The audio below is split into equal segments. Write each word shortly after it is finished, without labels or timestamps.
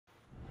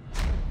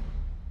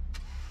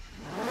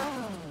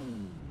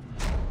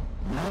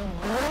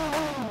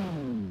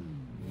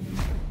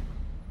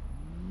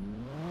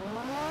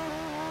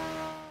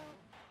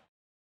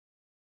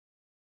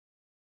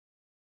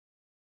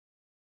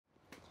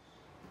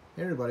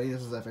Hey everybody,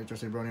 this is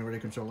FXRC Brony ready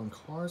controlling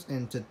cars,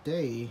 and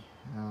today,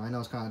 I know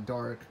it's kind of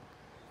dark,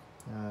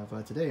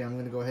 but today I'm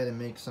going to go ahead and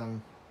make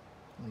some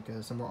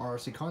more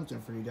RC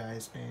content for you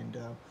guys. And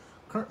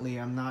currently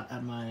I'm not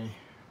at my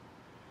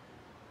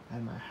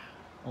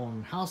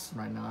own house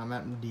right now. I'm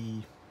at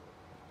the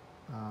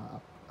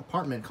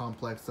apartment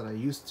complex that I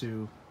used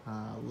to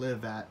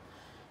live at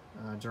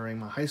during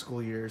my high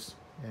school years,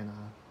 and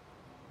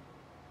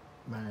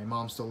my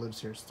mom still lives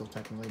here, still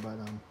technically, but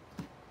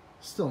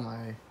still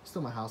my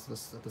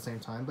house at the same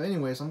time. But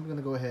anyways, I'm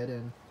gonna go ahead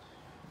and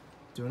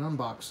do an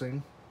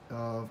unboxing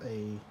of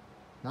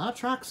not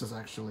a Traxxas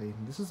actually.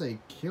 This is a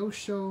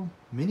Kyosho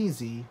Mini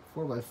Z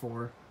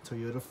 4x4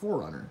 Toyota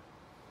 4Runner,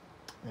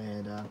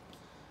 and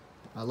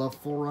I love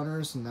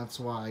 4Runners, and that's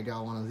why I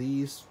got one of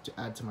these to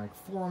add to my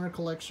 4Runner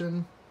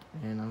collection.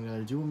 And I'm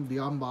gonna do the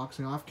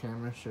unboxing off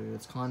camera, show you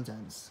its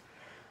contents.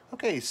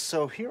 Okay,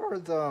 so here are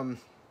the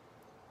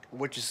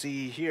what you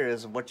see here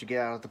is what you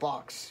get out of the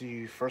box.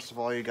 First of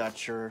all, you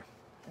got your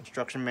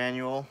instruction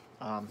manual,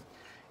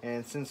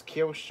 and since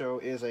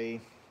Kyosho is a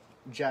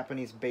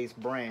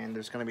Japanese-based brand,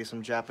 there's going to be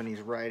some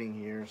Japanese writing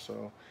here,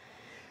 so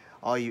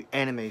all you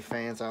anime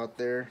fans out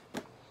there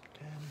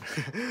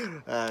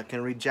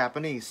can read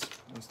Japanese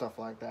and stuff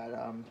like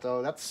that.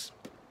 So that's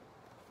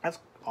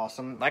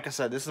awesome. Like I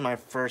said, this is my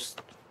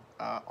first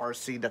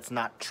RC that's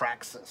not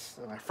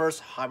Traxxas. My first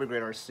hobby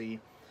grade RC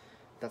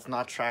that's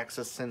not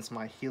Traxxas since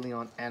my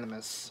Helion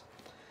Animus.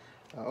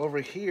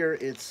 Over here,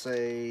 it's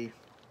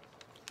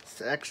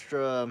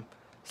extra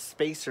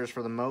spacers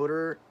for the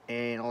motor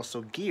and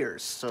also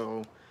gears,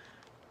 so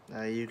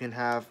you can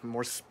have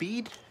more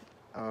speed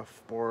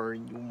or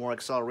more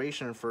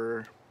acceleration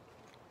for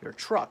your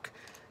truck,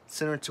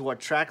 similar to what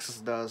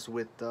Traxxas does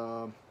with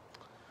their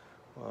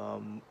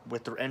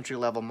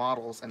entry-level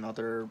models and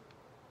other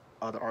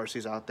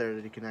RCs out there,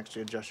 that you can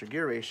actually adjust your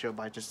gear ratio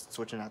by just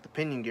switching out the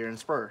pinion gear and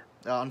spur.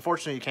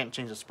 Unfortunately, you can't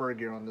change the spur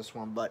gear on this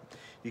one, but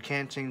you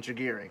can change your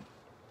gearing.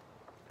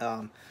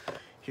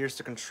 Here's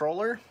the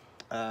controller.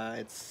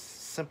 It's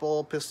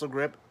simple pistol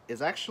grip.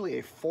 It's actually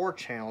a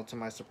 4-channel to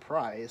my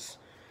surprise,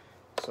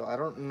 so I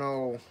don't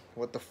know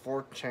what the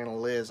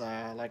 4-channel is.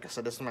 Like I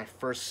said, this is my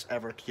first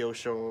ever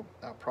Kyosho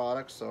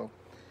product, so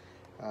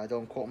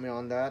don't quote me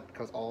on that,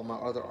 because all my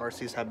other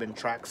RCs have been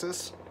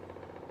Traxxas.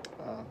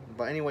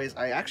 But anyways,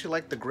 I actually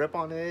like the grip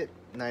on it.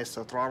 Nice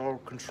throttle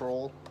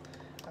control,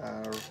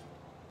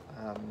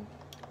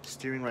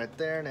 steering right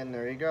there, and then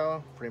there you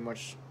go. Pretty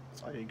much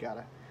that's all you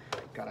gotta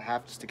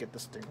have just to get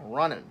this thing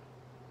running.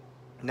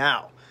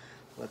 Now,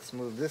 let's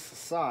move this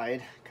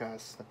aside,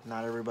 because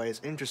not everybody's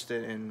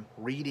interested in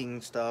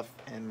reading stuff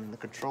and the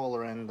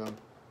controller and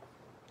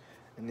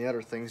the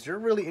other things. You're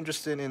really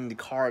interested in the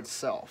car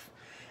itself.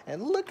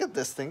 And look at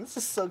this thing. This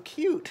is so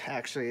cute.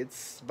 Actually,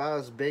 it's about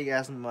as big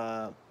as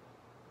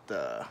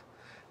the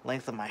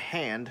length of my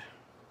hand,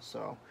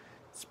 so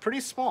it's pretty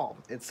small.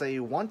 It's a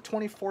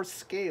 1/24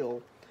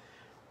 scale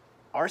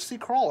RC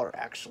crawler.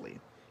 Actually,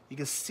 you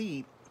can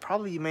see,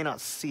 probably you may not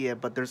see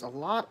it, but there's a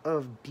lot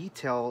of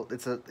detail.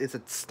 It's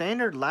a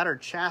standard ladder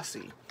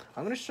chassis.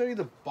 I'm going to show you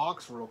the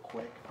box real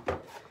quick,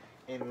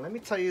 and let me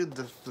tell you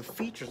the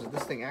features that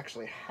this thing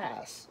actually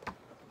has.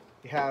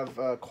 You have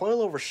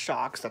coilover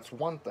shocks, that's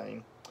one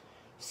thing,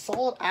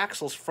 solid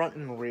axles front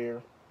and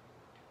rear,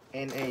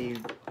 and a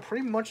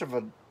pretty much of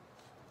a,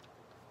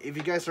 if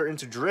you guys are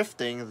into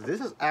drifting, this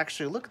is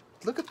actually,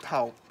 look at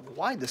how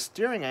wide the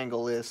steering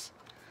angle is.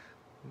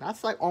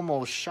 That's like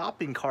almost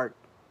shopping cart,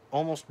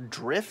 almost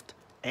drift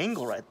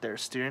angle right there,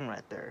 steering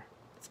right there.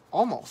 It's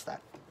almost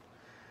that.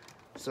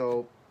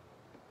 So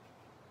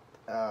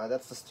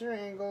that's the steering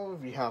angle.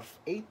 You have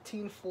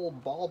 18 full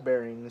ball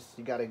bearings.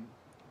 You got an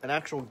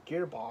actual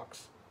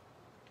gearbox.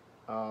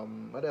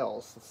 What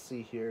else? Let's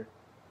see here.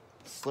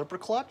 Slipper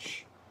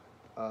clutch,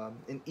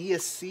 an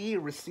ESC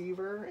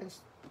receiver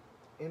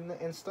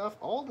and stuff.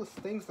 All the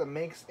things that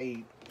makes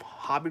a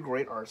hobby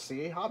grade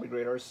RC a hobby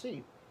grade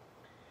RC.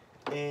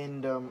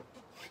 And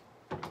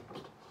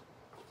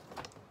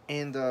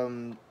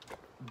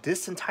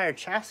this entire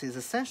chassis is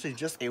essentially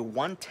just a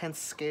 1/10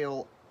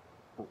 scale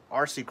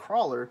RC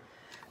crawler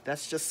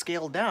that's just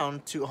scaled down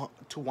to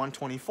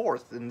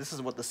 1/24th, and this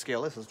is what the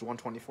scale is. It's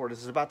 1/24.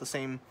 This is about the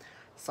same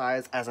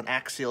size as an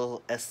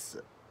axial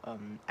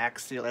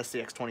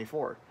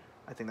SCX24.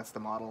 I think that's the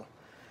model.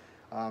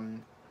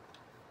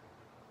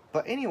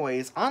 But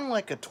anyways,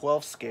 unlike a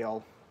 10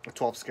 scale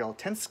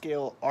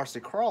RC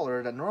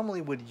crawler that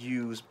normally would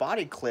use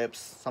body clips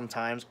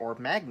sometimes or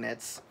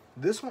magnets,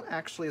 this one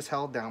actually is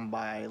held down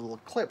by little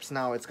clips.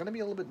 Now, it's going to be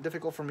a little bit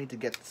difficult for me to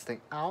get this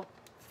thing out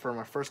for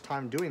my first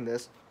time doing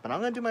this, but I'm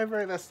going to do my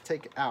very best to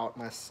take it out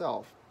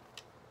myself,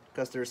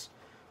 because there's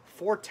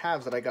 4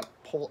 tabs that I got to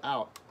pull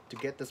out to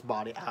get this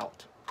body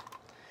out.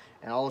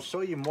 And I'll show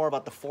you more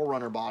about the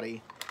 4Runner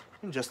body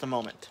in just a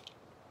moment.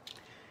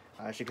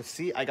 As you can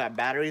see, I got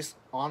batteries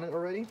on it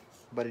already,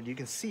 but you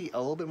can see a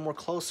little bit more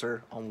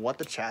closer on what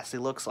the chassis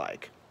looks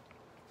like.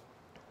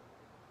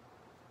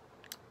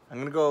 I'm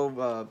going to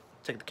go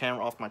take the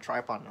camera off my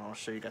tripod and I'll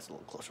show you guys a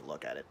little closer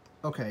look at it.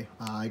 Okay,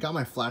 I got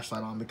my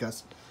flashlight on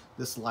because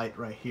this light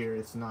right here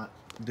is not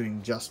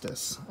doing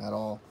justice at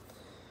all.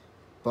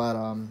 But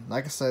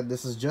like I said,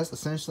 this is just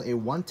essentially a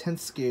 1/10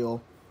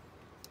 scale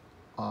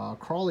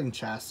crawling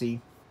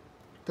chassis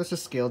that's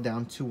just scaled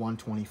down to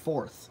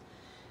 1/24.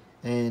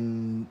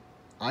 And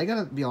I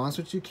gotta be honest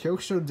with you,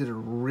 Kyosho did a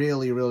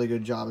really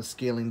good job of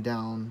scaling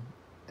down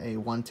a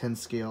 1/10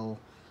 scale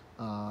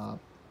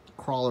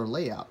crawler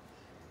layout.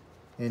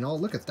 And oh,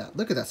 look at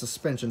that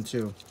suspension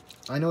too.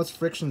 I know it's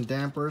friction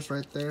dampers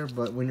right there,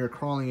 but when you're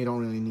crawling, you don't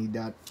really need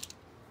that.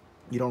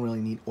 You don't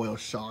really need oil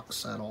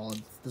shocks at all.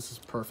 This is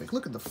perfect.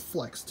 Look at the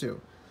flex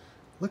too.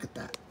 Look at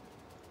that.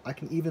 I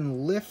can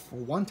even lift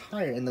one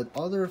tire and the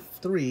other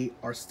 3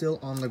 are still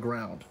on the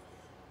ground.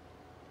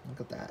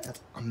 Look at that.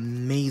 That's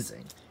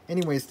amazing.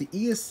 Anyways, the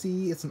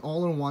ESC, it's an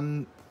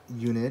all-in-one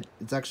unit.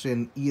 It's actually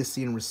an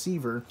ESC and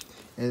receiver.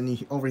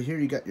 And over here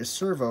you got your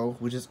servo,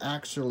 which is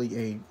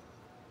actually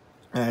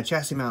a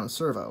chassis mounted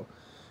servo,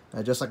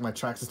 just like my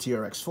Traxxas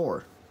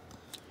TRX4.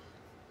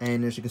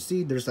 And as you can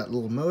see, there's that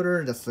little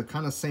motor. That's the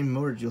kind of same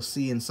motor you'll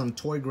see in some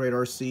toy grade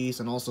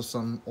RCs and also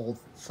some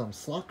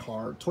slot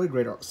car, toy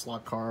grade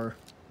slot car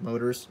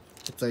motors.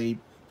 It's I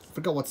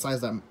forgot what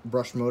size that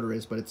brushed motor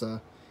is, but it's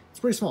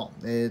pretty small.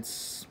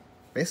 It's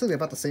basically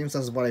about the same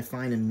size as what I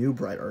find in New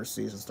Bright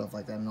RCs and stuff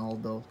like that, and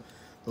all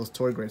those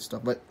toy grade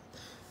stuff. But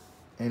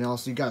and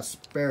also you got a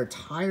spare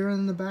tire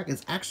in the back.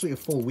 It's actually a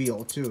full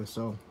wheel too,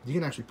 so you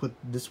can actually put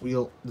this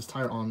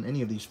tire on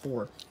any of these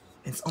 4.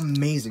 It's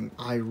amazing.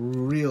 I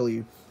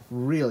really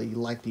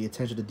like the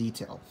attention to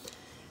detail.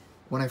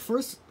 When I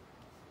first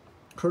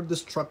heard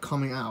this truck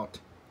coming out,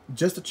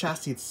 just the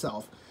chassis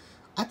itself,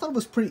 I thought it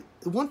was pretty.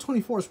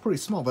 1/24 is pretty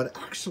small, but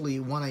actually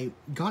when I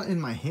got it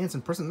in my hands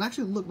in person, it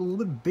actually looked a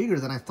little bit bigger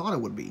than I thought it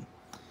would be.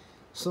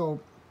 So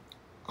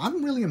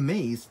I'm really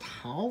amazed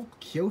how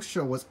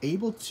Kyosho was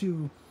able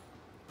to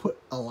put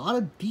a lot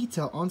of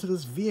detail onto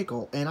this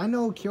vehicle. And I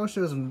know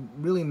Kyosho is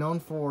really known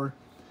for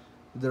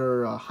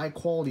their high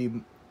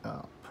quality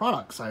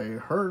products. I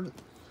heard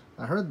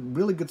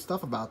really good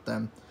stuff about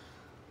them,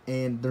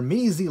 and their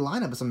Mini Z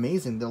lineup is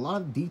amazing. There are a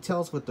lot of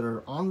details with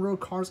their on-road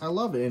cars. I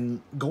love it.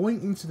 And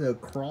going into the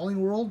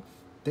crawling world,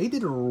 they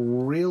did a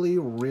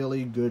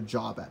really good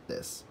job at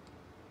this.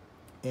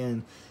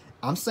 And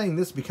I'm saying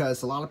this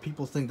because a lot of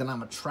people think that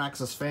I'm a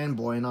Traxxas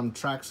fanboy and I'm a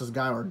Traxxas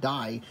guy or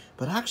die,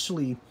 but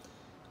actually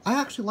I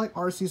actually like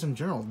RCs in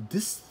general.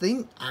 This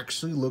thing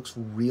actually looks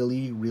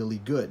really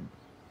good.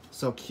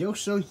 So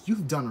Kyosho,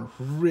 you've done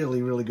a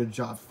really good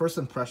job. First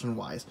impression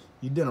wise,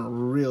 you did a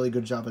really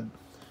good job at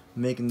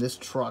making this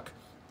truck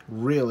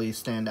really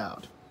stand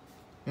out.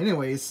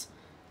 Anyways,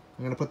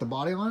 I'm gonna put the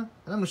body on it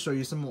and I'm gonna show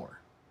you some more.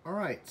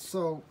 Alright,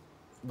 so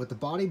with the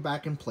body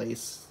back in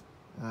place,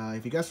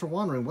 if you guys are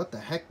wondering what the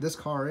heck this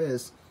car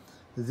is,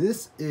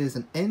 this is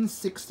an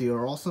N60,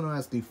 or also known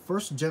as the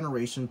first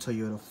generation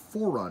Toyota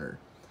 4Runner.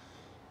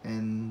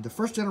 And the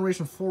first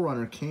generation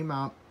 4Runner came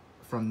out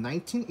from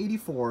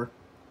 1984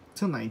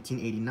 till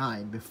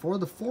 1989. Before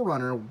the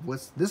 4Runner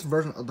was, this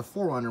version of the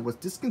 4Runner was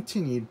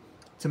discontinued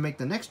to make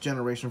the next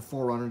generation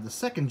 4Runner, the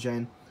second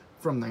gen,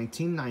 from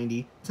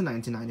 1990 to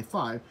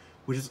 1995,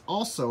 which is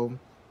also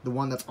the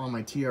one that's on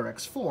my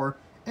TRX4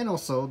 and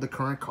also the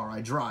current car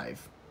I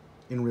drive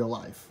in real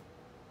life.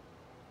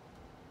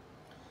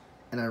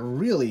 And I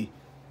really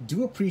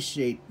do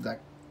appreciate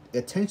that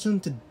attention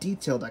to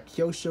detail that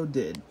Kyosho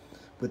did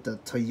with the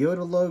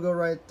Toyota logo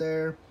right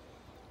there,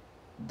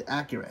 the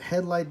accurate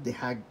headlight, the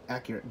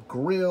accurate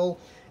grille,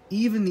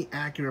 even the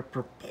accurate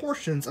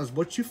proportions as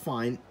what you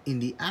find in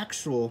the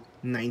actual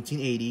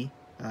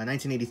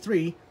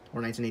 1983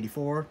 or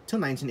 1984 till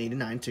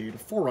 1989 Toyota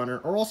 4Runner,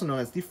 or also known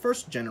as the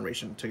first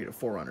generation Toyota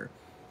 4Runner.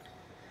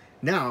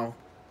 Now,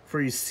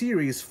 for you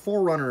series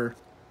 4Runner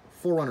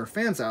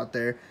fans out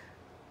there,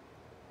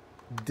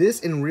 this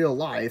in real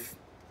life,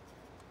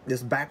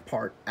 this back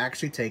part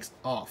actually takes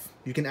off.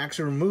 You can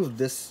actually remove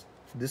this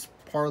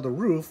part of the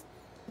roof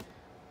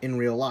in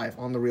real life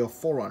on the real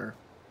 4Runner.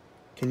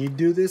 Can you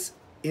do this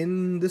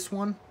in this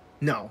one?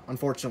 No,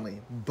 unfortunately.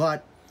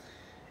 But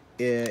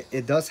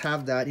it does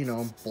have that, you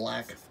know,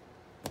 black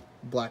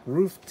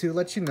roof to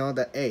let you know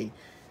that, hey,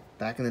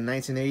 back in the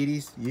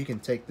 1980s, you can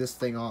take this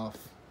thing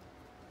off.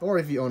 Or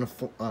if you own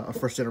a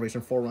first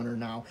generation 4Runner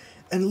now.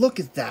 And look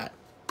at that.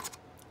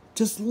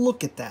 Just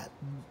look at that.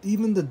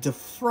 Even the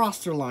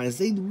defroster lines,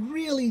 they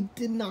really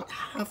did not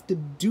have to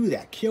do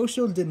that.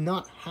 Kyosho did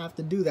not have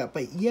to do that,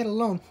 but yet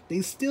alone,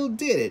 they still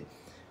did it.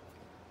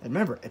 And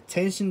remember,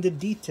 attention to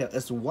detail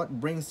is what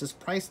brings this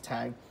price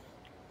tag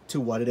to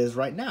what it is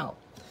right now.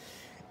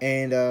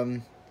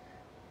 And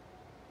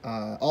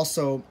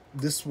also,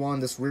 this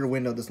rear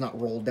window does not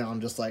roll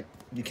down, just like,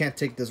 you can't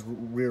take this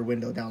rear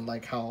window down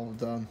like how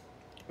the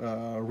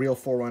real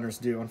 4Runners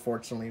do,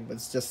 unfortunately, but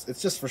it's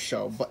just for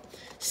show. But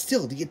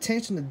still, the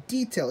attention to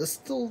detail is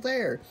still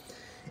there.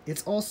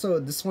 It's also,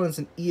 this one is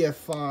an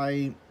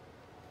EFI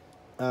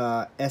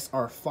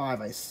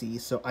SR5, I see.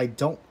 So I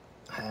know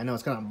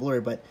it's kind of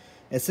blurry, but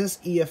it says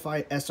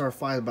EFI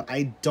SR5, but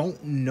I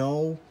don't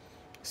know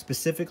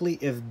specifically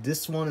if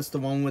this one is the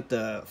one with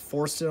the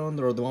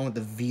 4-cylinder or the one with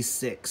the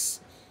V6.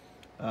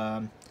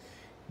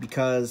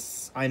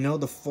 Because I know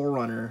the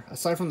 4Runner,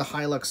 aside from the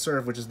Hilux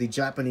Surf, which is the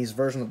Japanese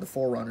version of the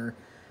 4Runner,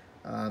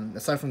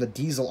 aside from the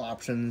diesel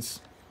options,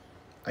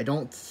 I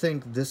don't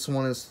think this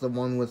one is the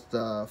one with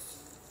the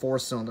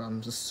 4-cylinder.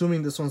 I'm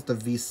assuming this one's the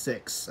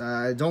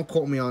V6. Don't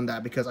quote me on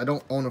that because I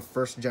don't own a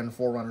first-gen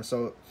 4Runner.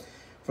 So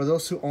for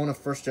those who own a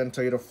first-gen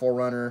Toyota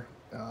 4Runner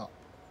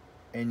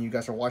and you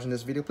guys are watching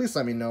this video, please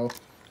let me know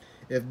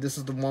if this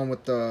is the one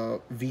with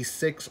the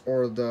V6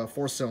 or the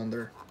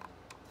 4-cylinder.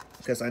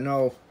 Because I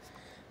know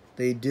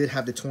they did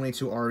have the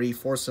 22RE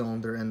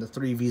 4-cylinder and the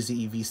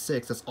 3VZE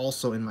V6 that's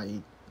also in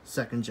my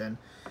second gen.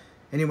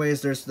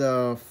 Anyways, there's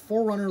the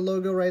 4Runner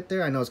logo right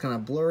there. I know it's kind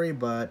of blurry,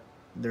 but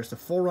there's the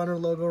 4Runner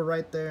logo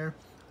right there.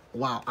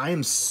 Wow, I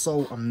am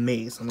so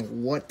amazed on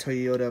what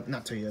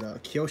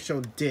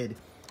Kyosho did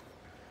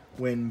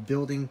when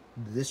building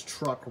this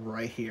truck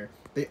right here.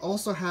 They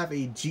also have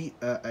a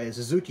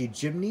Suzuki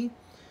Jimny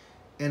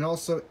and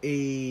also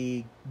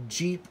a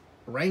Jeep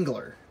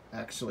Wrangler,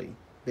 actually.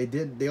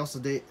 They also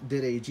did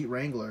a Jeep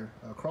Wrangler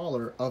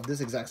crawler of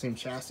this exact same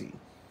chassis.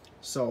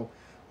 So,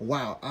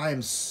 wow, I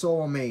am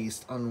so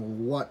amazed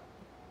on what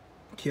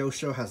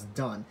Kyosho has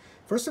done.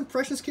 First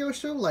impressions,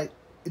 Kyosho, like,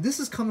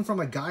 this is coming from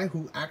a guy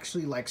who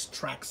actually likes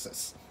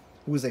Traxxas,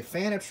 who is a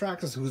fan of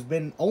Traxxas, who's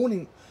been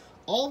owning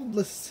all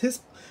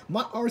this.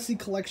 My RC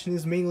collection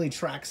is mainly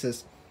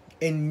Traxxas,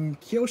 and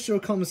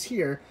Kyosho comes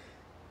here,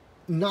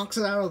 knocks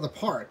it out of the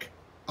park.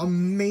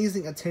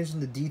 Amazing attention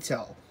to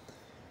detail.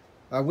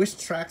 I wish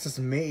Traxxas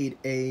made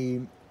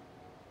a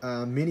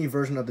mini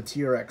version of the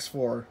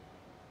TRX4,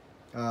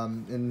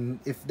 and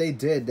if they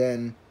did,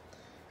 then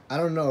I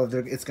don't know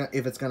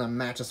if it's gonna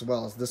match as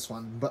well as this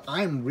one. But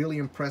I'm really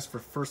impressed for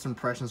first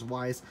impressions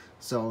wise.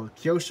 So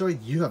Kyosho,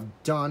 you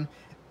have done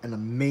an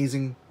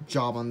amazing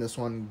job on this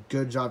one.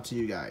 Good job to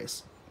you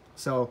guys.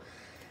 So,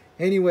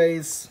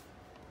 anyways,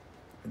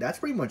 that's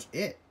pretty much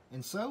it.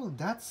 And so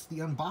that's the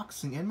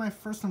unboxing and my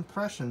first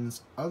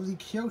impressions of the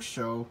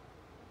Kyosho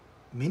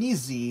Mini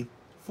Z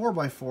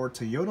 4x4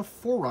 Toyota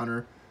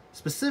 4Runner,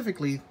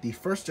 specifically the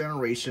first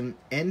generation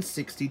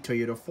N60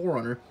 Toyota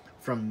 4Runner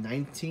from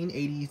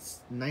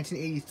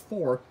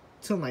 1984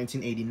 till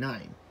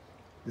 1989.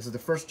 This is the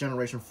first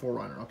generation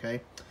 4Runner,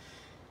 okay?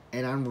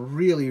 And I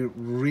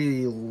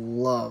really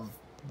love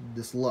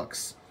this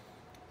looks.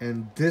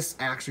 And this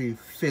actually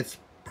fits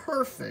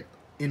perfect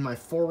in my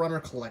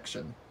 4Runner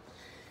collection.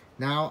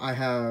 Now I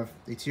have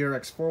the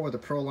TRX4 with a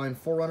Proline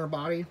 4Runner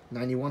body,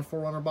 91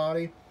 4Runner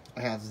body.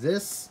 I have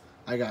this.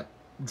 I got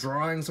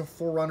drawings of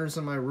 4Runners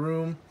in my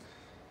room.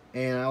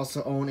 And I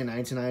also own a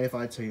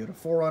 1995 Toyota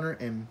 4Runner,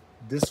 and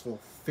this will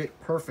fit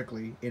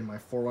perfectly in my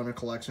 4Runner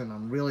collection.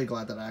 I'm really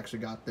glad that I actually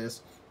got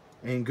this.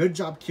 And good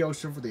job,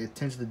 Kyosho, for the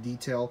attention to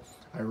detail.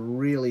 I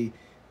really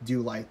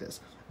do like this.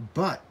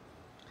 But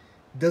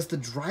does the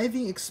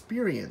driving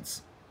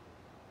experience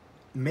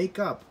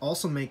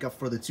also make up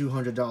for the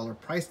 $200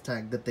 price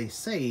tag that they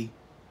say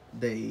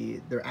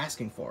they're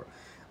asking for?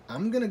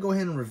 I'm gonna go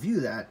ahead and review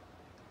that.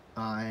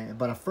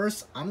 But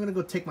first, I'm gonna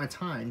go take my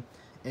time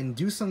and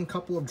do some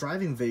couple of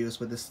driving videos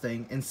with this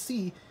thing and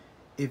see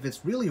if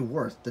it's really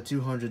worth the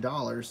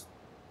 $200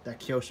 that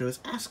Kyosho is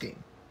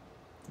asking.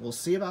 We'll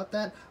see about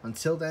that.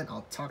 Until then,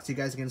 I'll talk to you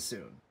guys again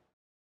soon.